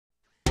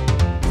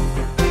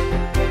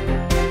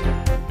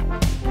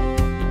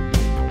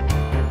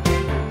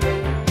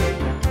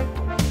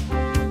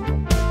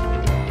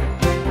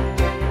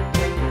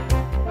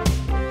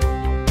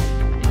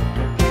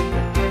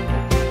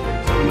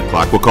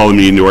clerk will call the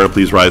meeting to order.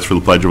 Please rise for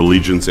the Pledge of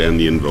Allegiance and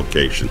the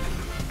invocation.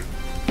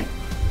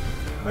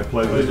 I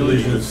pledge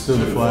allegiance to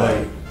the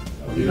flag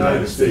of the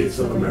United States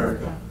of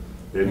America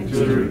and to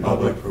the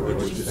republic for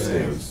which it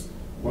stands,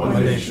 one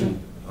nation,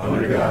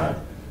 under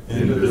God,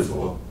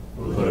 indivisible,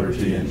 with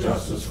liberty and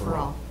justice for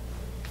all.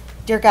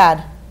 Dear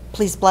God,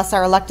 please bless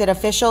our elected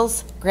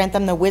officials, grant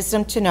them the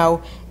wisdom to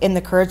know and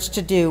the courage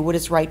to do what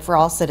is right for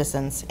all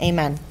citizens.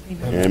 Amen.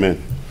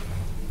 Amen.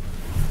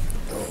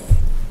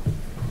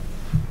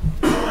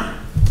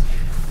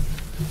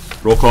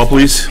 Roll call,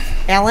 please.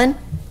 Allen?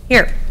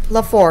 Here.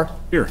 LaFour?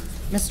 Here.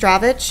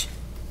 Mistrovich?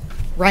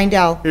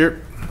 Reindell?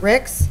 Here.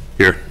 Ricks?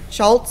 Here.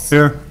 Schultz?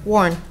 Here.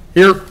 Warren?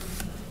 Here.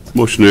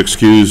 Motion to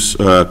excuse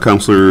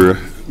Councilor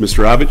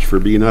Mistrovich for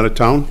being out of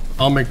town.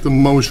 I'll make the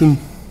motion.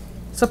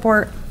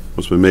 Support.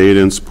 Motion been made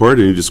and support.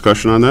 Any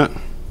discussion on that?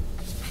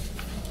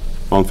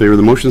 All in favor of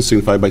the motion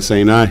signify by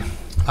saying aye.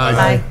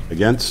 Aye.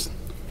 Against?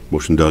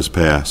 Motion does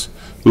pass.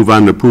 Move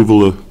on to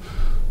approval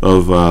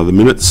of the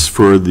minutes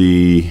for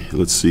the,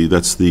 let's see,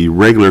 that's the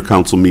regular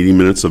council meeting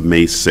minutes of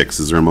May 6th.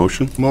 Is there a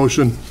motion?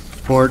 Motion.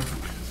 Support.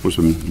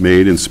 Motion been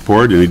made and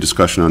support. Any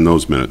discussion on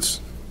those minutes?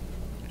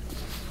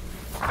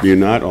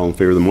 Being not, all in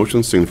favor of the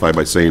motion signify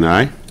by saying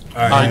aye.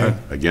 Aye.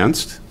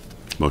 Against?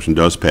 Motion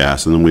does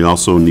pass. And then we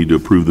also need to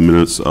approve the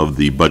minutes of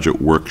the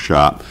budget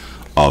workshop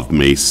of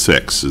May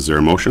 6th. Is there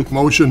a motion?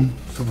 Motion.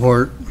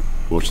 Support.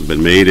 Motion's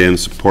been made and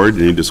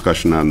supported. Any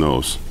discussion on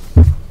those?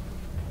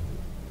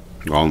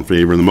 All in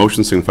favor of the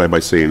motion signify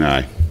by saying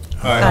aye.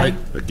 Aye.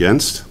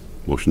 Against?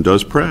 Motion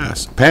does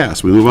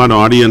pass. We move on to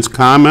audience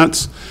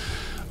comments.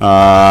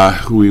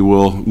 We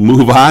will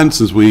move on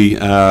since we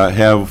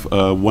have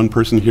one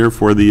person here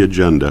for the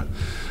agenda.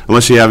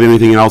 Unless you have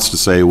anything else to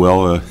say,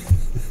 well,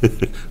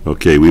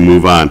 okay, we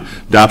move on.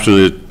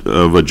 Adoption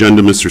of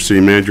agenda, Mr. City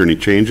Manager, any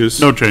changes?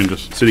 No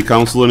changes. City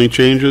Council, any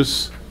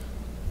changes?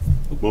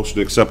 Motion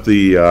to accept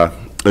the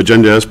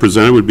agenda as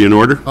presented would be in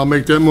order. I'll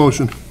make that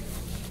motion.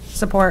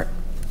 Support.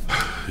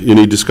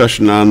 Any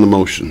discussion on the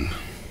motion?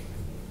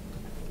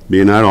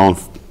 Being not, all in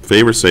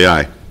favor, say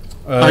aye.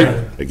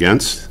 Aye.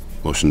 Against?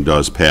 Motion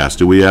does pass.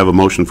 Do we have a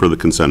motion for the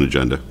consent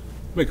agenda?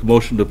 Make a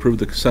motion to approve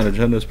the consent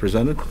agenda as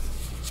presented.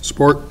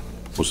 Support.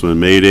 Motion been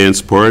made and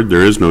supported.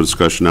 There is no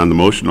discussion on the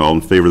motion. All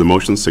in favor of the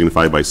motion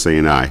signify by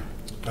saying aye.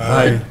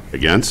 Aye.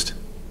 Against?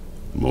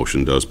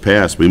 Motion does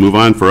pass. We move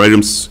on for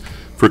items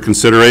for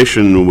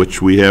consideration,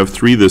 which we have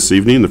 3 this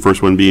evening. The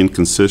first one being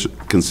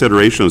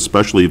consideration of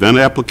special event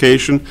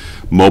application,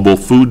 mobile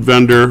food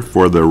vendor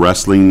for the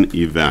wrestling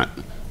event.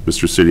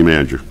 Mr. City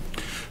Manager.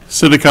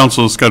 City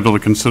Council is scheduled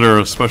to consider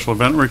a special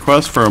event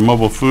request for a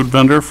mobile food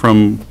vendor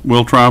from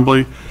Will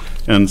Trombley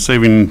and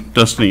Saving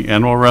Destiny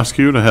Animal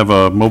Rescue to have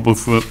a mobile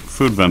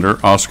food vendor,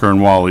 Oscar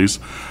and Wally's,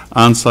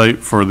 on site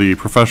for the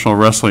professional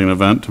wrestling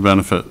event to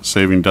benefit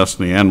Saving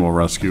Destiny Animal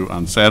Rescue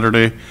on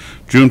Saturday,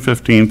 June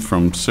 15th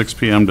from 6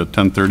 p.m. to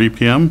 10:30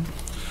 p.m.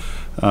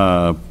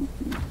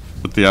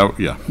 With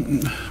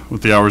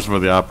the hours for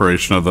the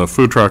operation of the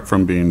food truck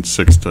from being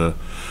 6 to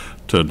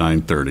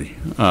 9:30.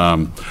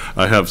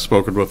 I have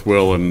spoken with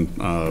Will, and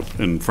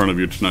in front of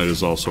you tonight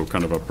is also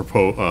kind of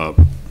a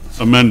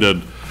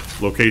amended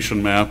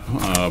location map,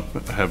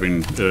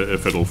 having,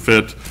 if it'll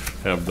fit,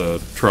 have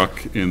the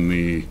truck in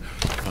the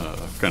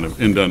kind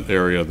of indent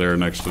area there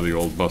next to the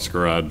old bus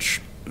garage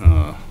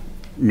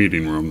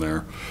meeting room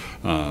there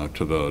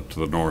to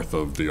the north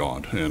of the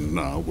Odd, and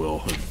Will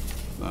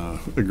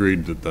have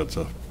agreed that that's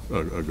a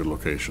good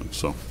location.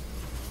 So,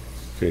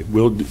 Okay,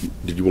 Will,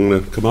 did you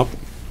want to come up?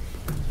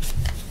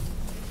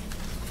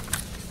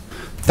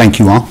 Thank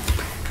you all.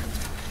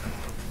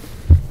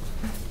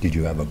 Did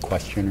you have a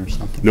question or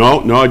something? No,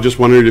 I just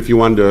wondered if you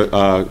wanted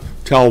to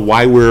tell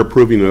why we're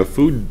approving a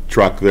food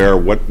truck there,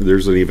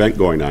 there's an event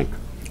going on.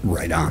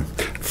 Right on.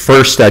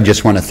 First, I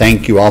just want to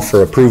thank you all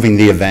for approving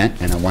the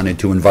event, and I wanted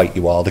to invite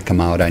you all to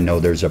come out. I know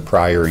there's a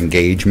prior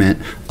engagement.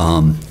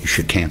 You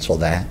should cancel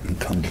that and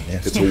come to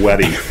this. It's a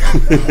wedding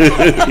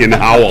in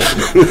Howell.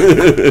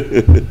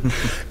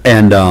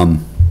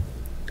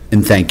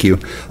 And thank you.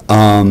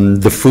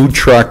 The food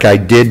truck, I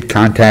did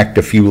contact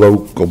a few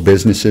local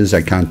businesses.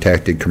 I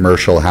contacted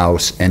Commercial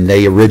House, and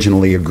they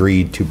originally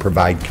agreed to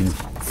provide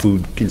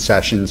food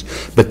concessions,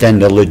 but then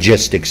the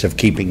logistics of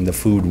keeping the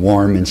food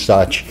warm and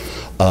such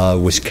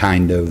was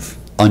kind of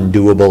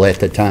undoable at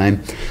the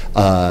time.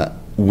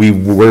 We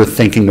were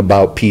thinking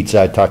about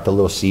pizza. I talked to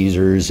Little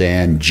Caesars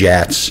and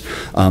Jets,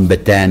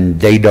 but then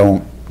they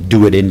don't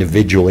do it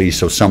individually,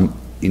 so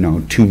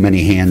too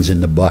many hands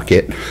in the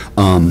bucket.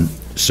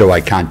 So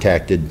I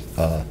contacted,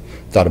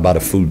 thought about a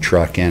food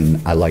truck,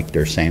 and I liked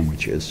their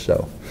sandwiches,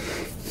 so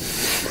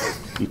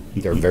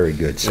they're very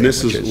good sandwiches. And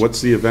this is,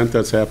 what's the event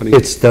that's happening?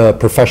 It's the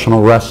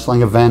professional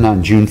wrestling event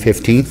on June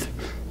 15th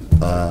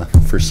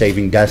for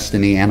Saving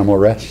Destiny Animal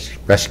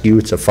Rescue.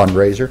 It's a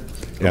fundraiser.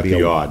 At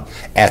the Odd.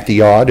 At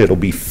the Odd. It'll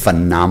be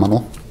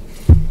phenomenal.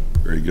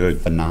 Very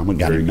good. Phenomenal.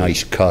 Got a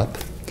nice cup.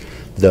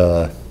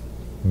 The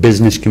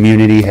business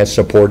community has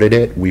supported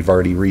it. We've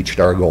already reached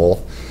our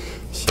goal.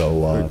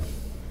 So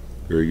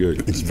very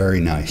good. It's very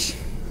nice.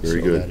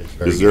 Very good.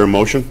 Is there a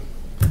motion?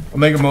 I'll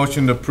make a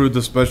motion to approve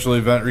the special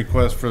event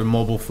request for the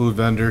mobile food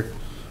vendor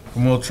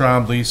from Will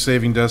Trombley,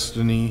 Saving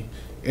Destiny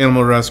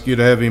Animal Rescue,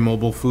 to have a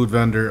mobile food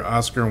vendor,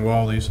 Oscar and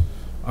Wally's,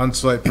 on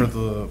site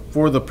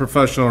for the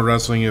professional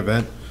wrestling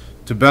event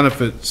to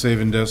benefit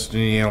Saving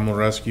Destiny Animal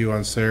Rescue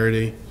on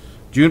Saturday,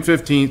 June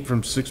 15th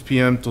from 6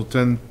 p.m. till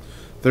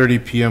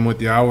 10:30 p.m. with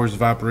the hours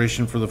of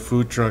operation for the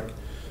food truck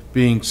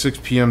being 6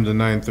 p.m. to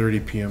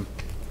 9:30 p.m.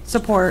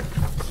 Support.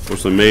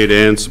 Motion made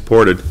and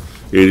supported.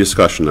 Any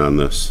discussion on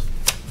this?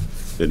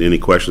 And any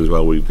questions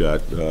while we've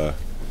got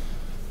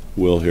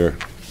Will here?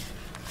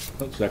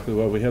 That's exactly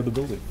why we have the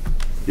building.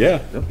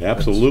 Yeah, Yep,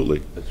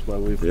 absolutely. That's why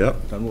we've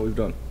Yep. done what we've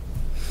done.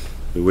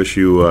 We wish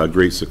you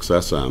great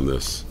success on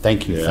this.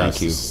 Thank you, Yes,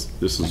 thank you.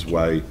 This is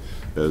why,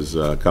 as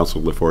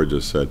Councilor LaForge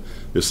just said,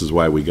 this is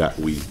why we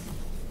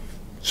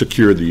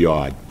secured the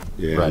yard.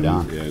 And- Right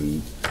on.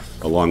 And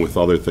along with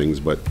other things,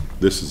 but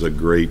this is a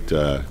great,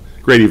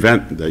 great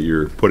event that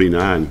you're putting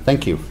on.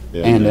 Thank you.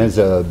 Yeah. And as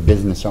a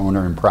business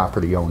owner and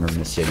property owner in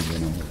the city,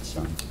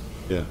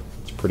 Yeah,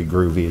 it's pretty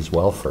groovy as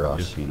well for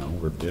us, Yeah,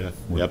 we're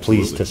absolutely.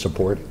 pleased to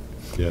support it.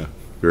 yeah,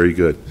 very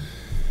good.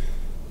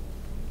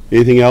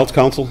 Anything else,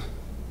 Council?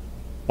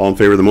 All in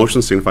favor of the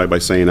motion, signify by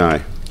saying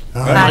aye.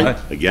 Aye.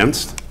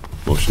 Against?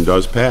 Motion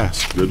does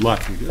pass. Good luck.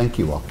 Thank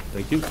you all.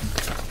 Thank you.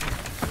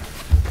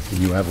 And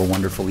you have a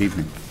wonderful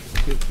evening.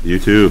 You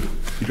too.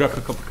 You dropped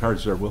a couple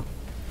cards there, Will.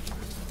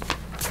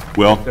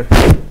 Will?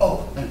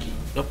 Oh, thank you.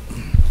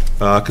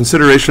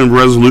 Consideration of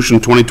Resolution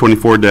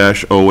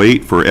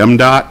 2024-08 for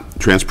MDOT,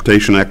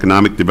 Transportation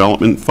Economic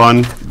Development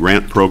Fund,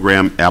 Grant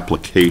Program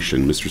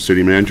Application. Mr.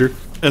 City Manager?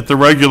 At the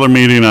regular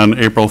meeting on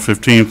April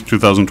 15th,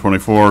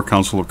 2024,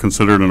 Council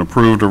considered and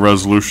approved a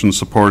resolution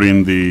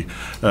supporting the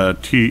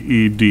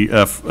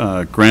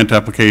TEDF grant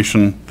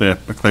application. The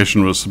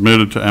application was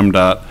submitted to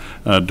MDOT.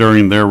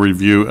 During their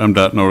review,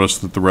 MDOT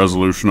noticed that the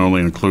resolution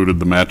only included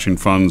the matching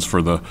funds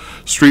for the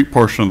street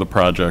portion of the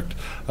project.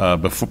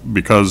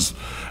 Because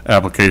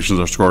applications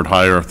are scored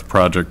higher if the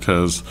project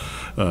is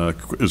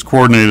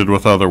coordinated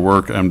with other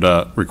work,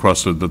 MDOT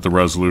requested that the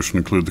resolution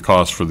include the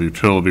cost for the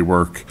utility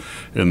work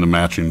in the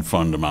matching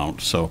fund amount.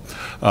 So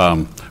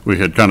we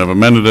had kind of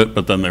amended it,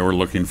 but then they were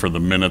looking for the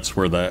minutes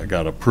where that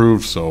got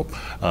approved. So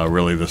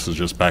really, this is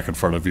just back in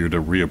front of you to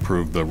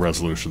reapprove the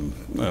resolution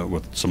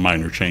with some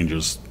minor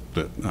changes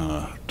that,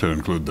 to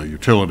include the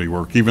utility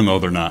work. Even though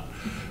they're not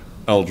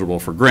eligible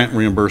for grant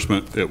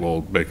reimbursement, it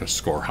will make us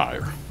score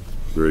higher.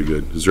 Very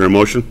good. Is there a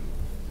motion?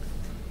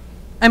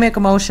 I make a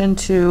motion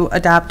to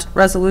adopt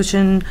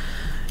Resolution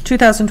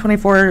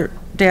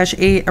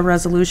 2024-8, a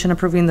resolution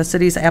approving the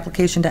city's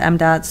application to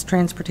MDOT's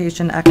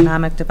Transportation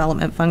Economic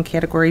Development Fund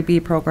Category B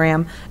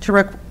program to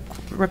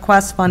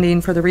request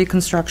funding for the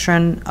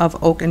reconstruction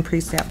of Oak and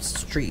Precept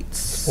streets.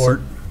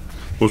 Support.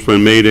 Motion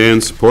been made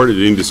and supported.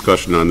 Any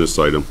discussion on this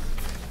item?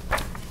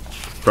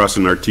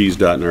 Crossing our Ts,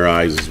 dotting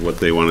our Is is what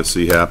they want to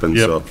see happen,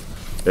 Yep. so,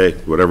 hey,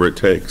 whatever it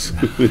takes,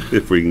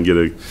 if we can get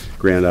a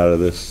grant out of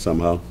this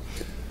somehow.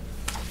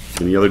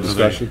 Any other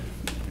discussion?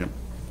 Yep.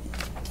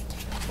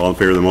 All in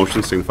favor of the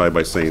motion, signify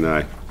by saying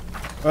aye.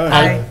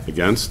 Aye.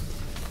 Against?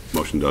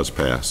 Motion does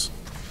pass.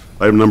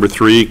 Item number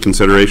 3,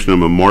 consideration of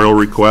memorial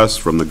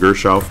request from the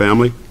Gershaw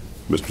family.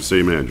 Mr.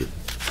 City Manager.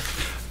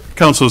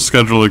 Council is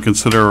scheduled to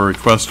consider a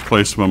request to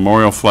place a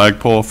memorial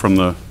flagpole from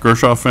the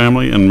Gershaw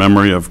family in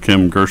memory of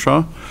Kim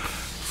Gershaw.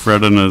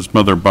 Fred and his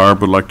mother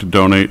Barb would like to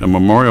donate a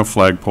memorial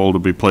flagpole to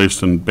be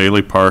placed in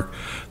Bailey Park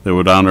that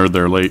would honor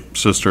their late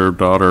sister,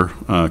 daughter,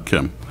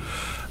 Kim.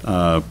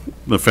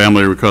 The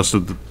family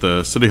requested that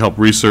the city help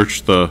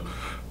research the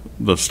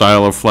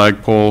style of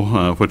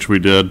flagpole, which we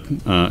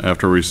did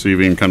after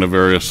receiving kind of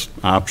various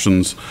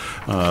options.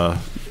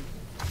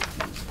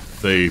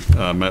 They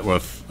met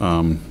with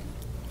the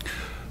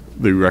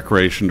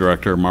Recreation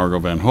Director, Margot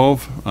Van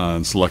Hove,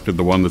 and selected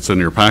the one that's in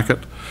your packet.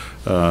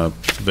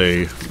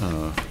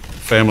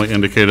 Family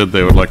indicated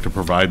they would like to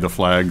provide the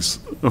flags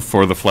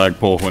for the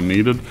flagpole when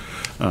needed,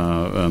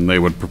 and they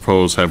would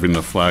propose having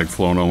the flag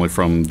flown only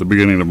from the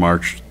beginning of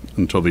March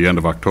until the end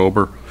of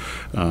October.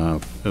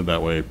 And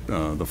that way,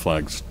 the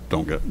flags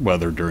don't get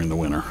weathered during the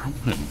winter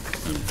and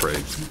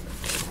frayed.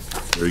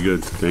 Very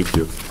good, thank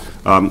you.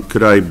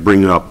 Could I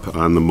bring up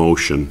on the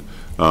motion,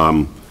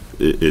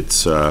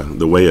 it's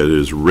the way it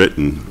is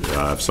written,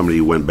 if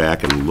somebody went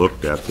back and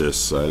looked at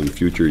this in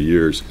future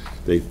years,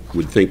 they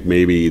would think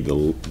maybe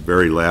the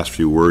very last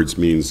few words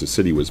means the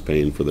city was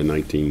paying for the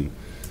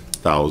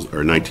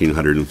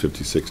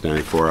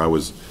 1956.94. I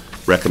was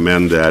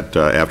recommend that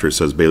after it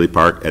says Bailey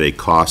Park, at a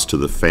cost to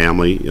the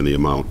family in the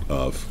amount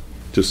of,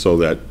 just so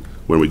that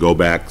when we go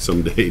back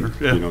someday,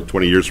 Yeah.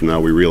 20 years from now,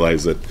 we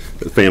realize that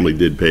the family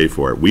did pay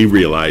for it. We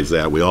realize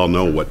that. We all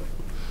know what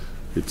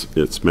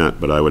it's meant,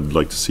 but I would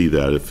like to see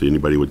that if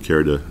anybody would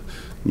care to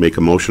make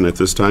a motion at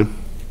this time.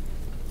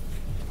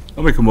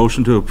 I'll make a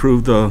motion to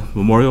approve the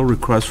memorial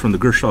request from the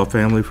Gershaw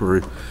family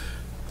for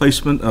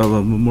placement of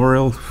a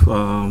memorial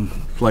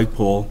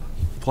flagpole,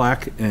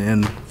 plaque,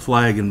 and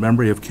flag in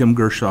memory of Kim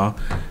Gershaw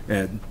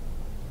at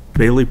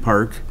Bailey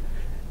Park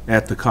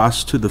at the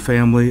cost to the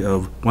family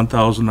of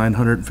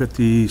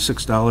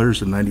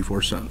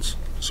 $1,956.94.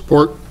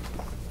 Support.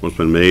 What's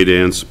been made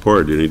and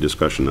supported. Any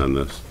discussion on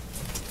this?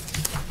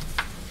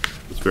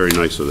 It's very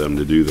nice of them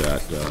to do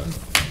that.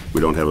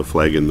 We don't have a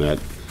flag in that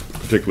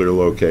particular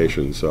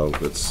location, so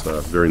it's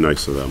very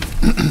nice of them to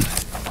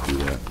do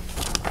that.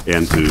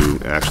 And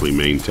to actually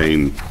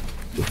maintain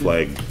the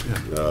flag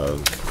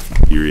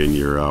year in,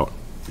 year out.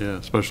 Yeah,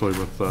 especially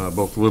with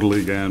both Little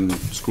League and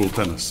school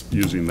tennis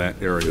using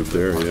that area.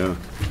 There, yeah.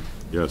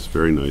 Yes,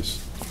 very nice.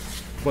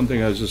 One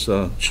thing I was just,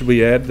 should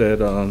we add that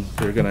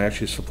they're going to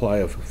actually supply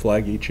a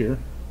flag each year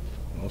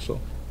also?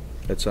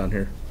 That's on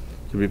here.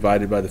 To be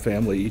provided by the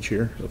family each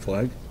year, a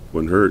flag?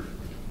 Wouldn't hurt.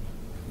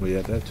 We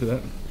add that to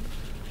that?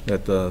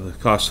 At the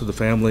cost of the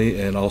family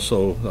and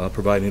also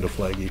providing a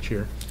flag each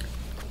year?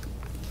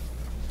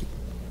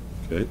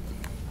 Okay.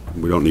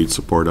 We don't need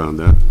support on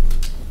that.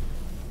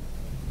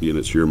 Again,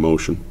 it's your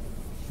motion.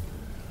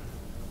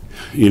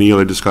 Any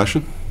other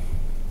discussion?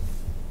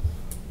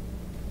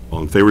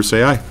 All in favor,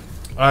 say aye.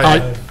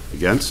 Aye.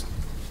 Against?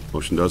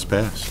 Motion does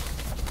pass.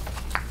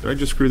 Did I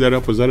just screw that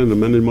up? Was that an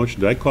amended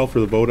motion? Did I call for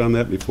the vote on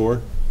that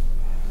before?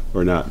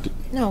 Or not?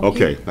 No.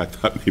 Okay, I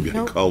thought maybe I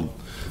Nope. called.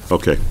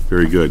 Okay,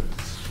 very good.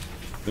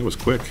 That was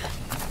quick.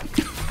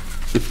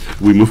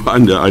 We move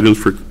on to items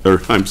for,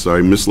 or I'm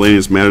sorry,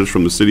 miscellaneous matters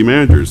from the city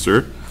manager,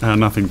 sir.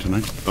 Nothing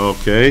tonight.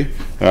 Okay,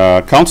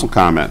 council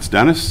comments.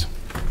 Dennis?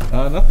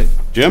 Nothing.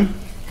 Jim?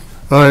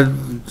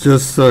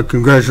 Just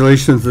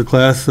congratulations to the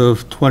class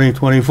of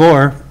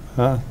 2024.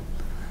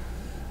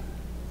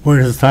 Where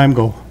does time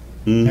go?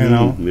 You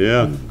know,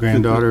 Yeah,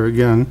 granddaughter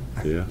again.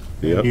 yeah,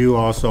 yep, You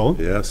also.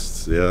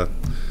 yes, yeah.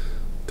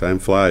 Time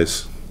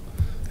flies.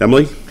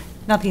 Emily?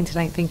 Nothing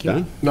tonight, thank you.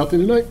 Don?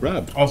 Nothing tonight.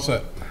 Rob? All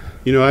set.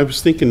 You know, I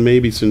was thinking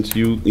maybe since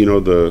you know,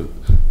 the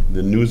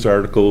news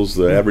articles,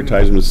 the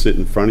advertisements sit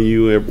in front of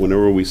you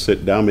whenever we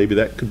sit down, maybe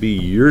that could be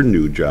your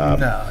new job.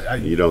 No,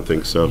 You don't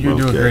think so? You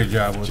do a Okay. great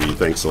job with Gee, it.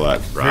 thanks a lot,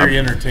 Rob. Very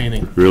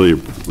entertaining. Really,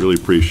 really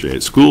appreciate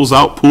it. School's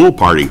Out Pool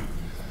Party,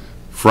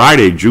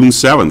 Friday, June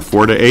 7th,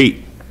 4 to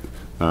 8.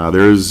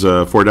 There's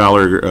a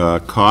 $4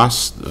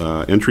 cost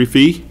entry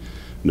fee.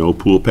 No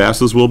pool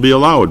passes will be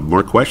allowed.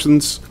 More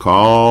questions?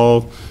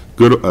 Call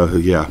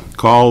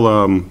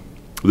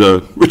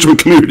the Richmond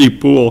Community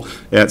Pool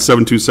at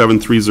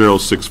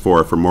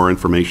 727-3064 for more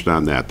information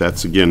on that.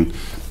 That's, again,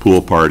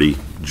 pool party,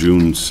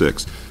 June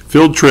 6th.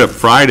 Field trip,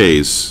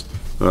 Fridays.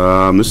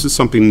 This is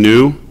something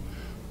new.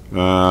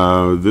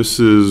 This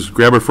is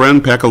grab a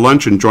friend, pack a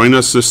lunch, and join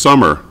us this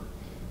summer.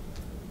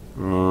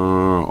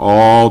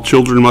 All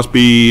children must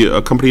be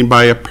accompanied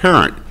by a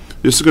parent.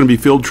 This is going to be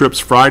field trips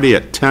Friday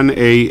at 10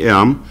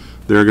 a.m.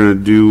 They're going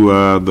to do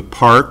the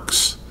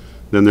parks,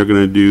 then they're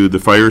going to do the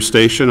fire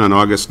station on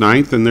August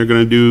 9th, and they're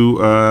going to do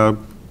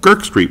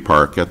Girk Street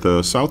Park at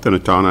the south end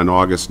of town on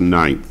August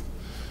 9th.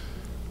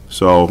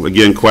 So,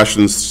 again,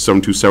 questions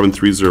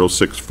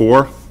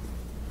 727-3064.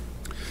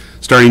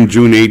 Starting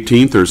June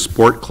 18th, there's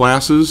sport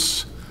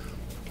classes.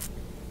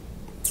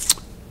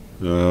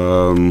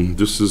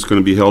 This is going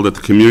to be held at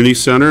the community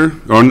center.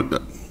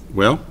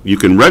 Well, you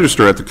can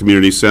register at the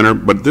community center,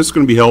 but this is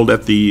going to be held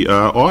at the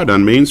Aud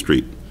on Main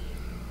Street.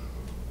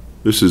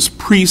 This is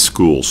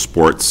preschool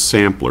sports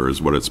sampler is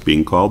what it's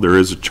being called. There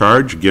is a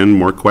charge. Again,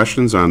 more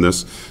questions on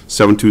this,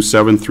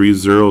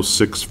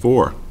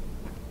 727-3064.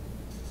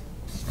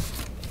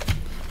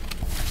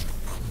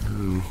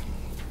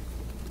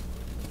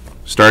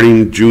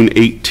 Starting June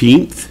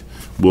 18th,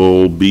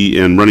 will be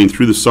in running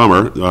through the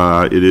summer.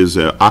 It is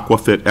an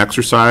aquafit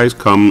exercise.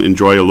 Come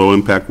enjoy a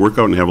low-impact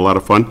workout and have a lot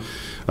of fun.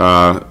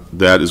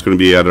 That is going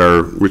to be at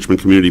our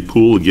Richmond Community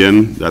Pool.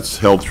 Again, that's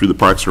held through the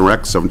Parks and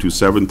Rec,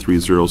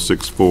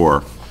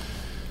 727-3064.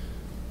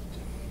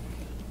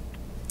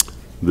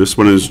 This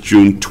one is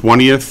June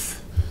 20th.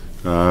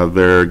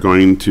 They're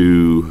going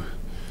to,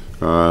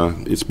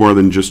 it's more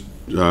than just,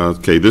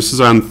 okay, this is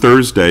on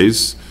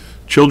Thursdays.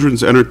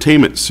 Children's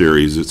Entertainment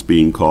Series, it's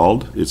being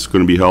called. It's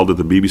going to be held at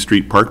the Beebe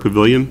Street Park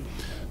Pavilion.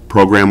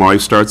 Program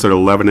always starts at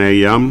 11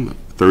 a.m.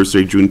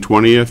 Thursday, June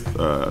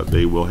 20th,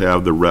 they will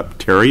have the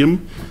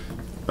Reptarium.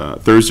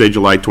 Thursday,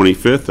 July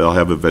 25th, they'll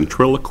have a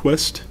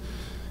ventriloquist.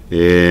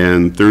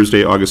 And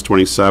Thursday, August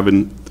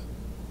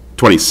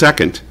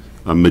 22nd,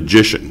 a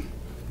magician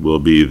will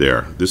be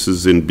there. This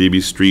is in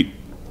Beebe Street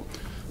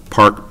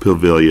Park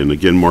Pavilion.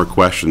 Again, more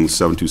questions,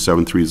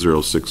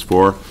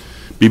 727-3064.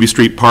 Beebe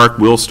Street Park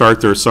will start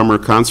their summer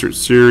concert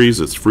series.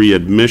 It's free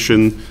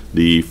admission.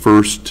 The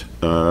first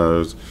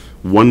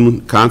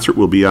one concert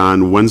will be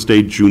on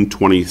Wednesday, June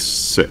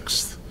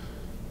 26th.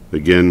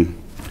 Again,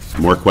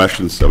 more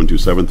questions,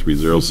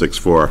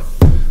 727-3064.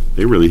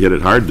 They really hit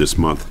it hard this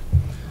month.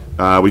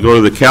 We go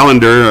to the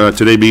calendar,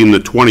 today being the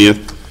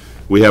 20th.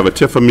 We have a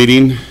TIFA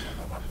meeting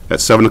at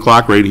 7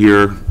 o'clock right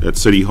here at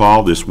City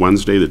Hall this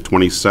Wednesday, the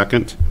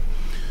 22nd.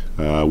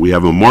 We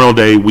have Memorial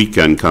Day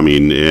weekend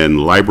coming, and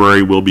the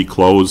library will be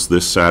closed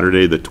this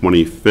Saturday, the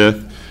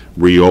 25th,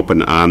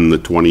 reopen on the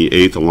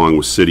 28th, along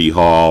with City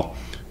Hall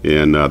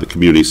and the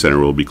community center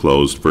will be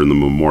closed for the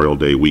Memorial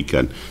Day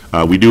weekend.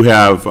 We do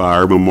have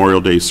our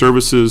Memorial Day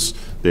services.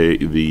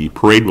 The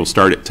parade will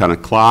start at 10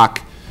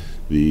 o'clock.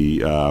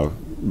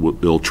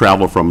 It'll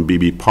travel from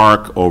BB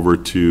Park over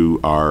to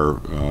our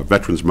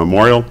Veterans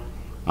Memorial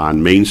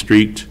on Main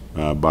Street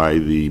by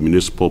the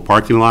municipal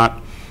parking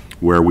lot,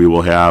 where we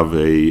will have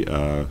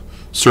a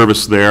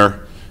service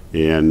there,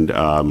 and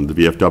the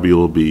VFW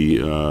will be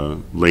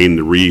laying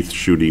the wreath,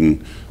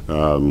 shooting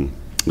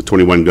the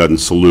 21 gun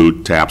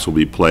salute. Taps will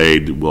be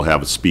played. We'll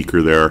have a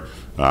speaker there.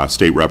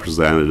 State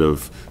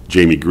Representative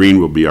Jamie Green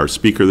will be our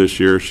speaker this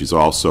year. She's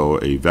also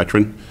a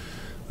veteran.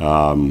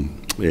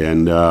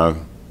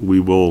 And we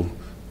will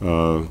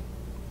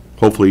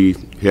hopefully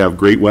have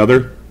great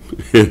weather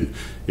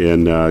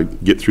and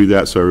get through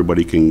that so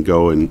everybody can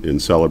go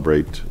and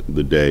celebrate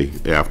the day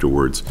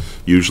afterwards.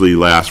 Usually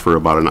lasts for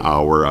about an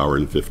hour, hour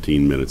and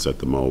 15 minutes at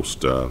the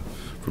most,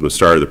 from the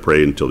start of the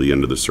parade until the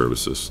end of the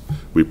services.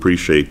 We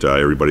appreciate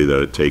everybody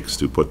that it takes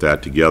to put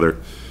that together,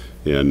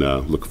 and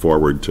look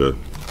forward to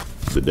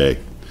the day.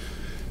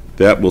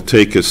 That will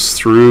take us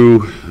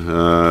through,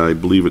 I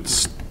believe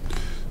it's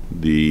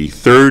the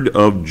 3rd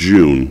of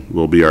June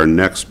will be our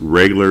next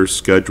regular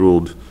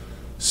scheduled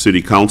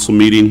city council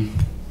meeting.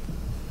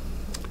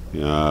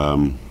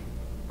 And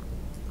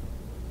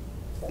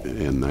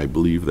I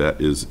believe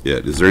that is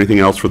it. Is there anything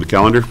else for the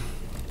calendar?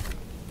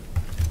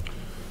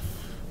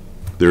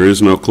 There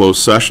is no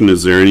closed session.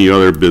 Is there any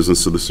other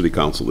business of the city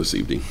council this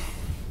evening?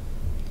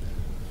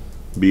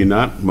 Being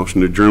not,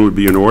 motion to adjourn would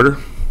be in order.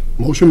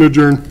 Motion to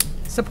adjourn.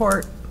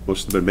 Support.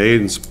 Motion's been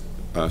made and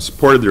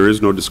supported. There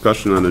is no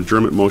discussion on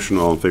adjournment motion.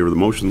 All in favor of the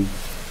motion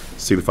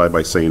signify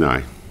by saying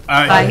aye.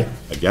 Aye.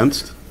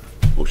 Against?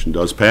 Motion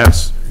does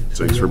pass.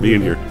 Thanks for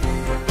being here.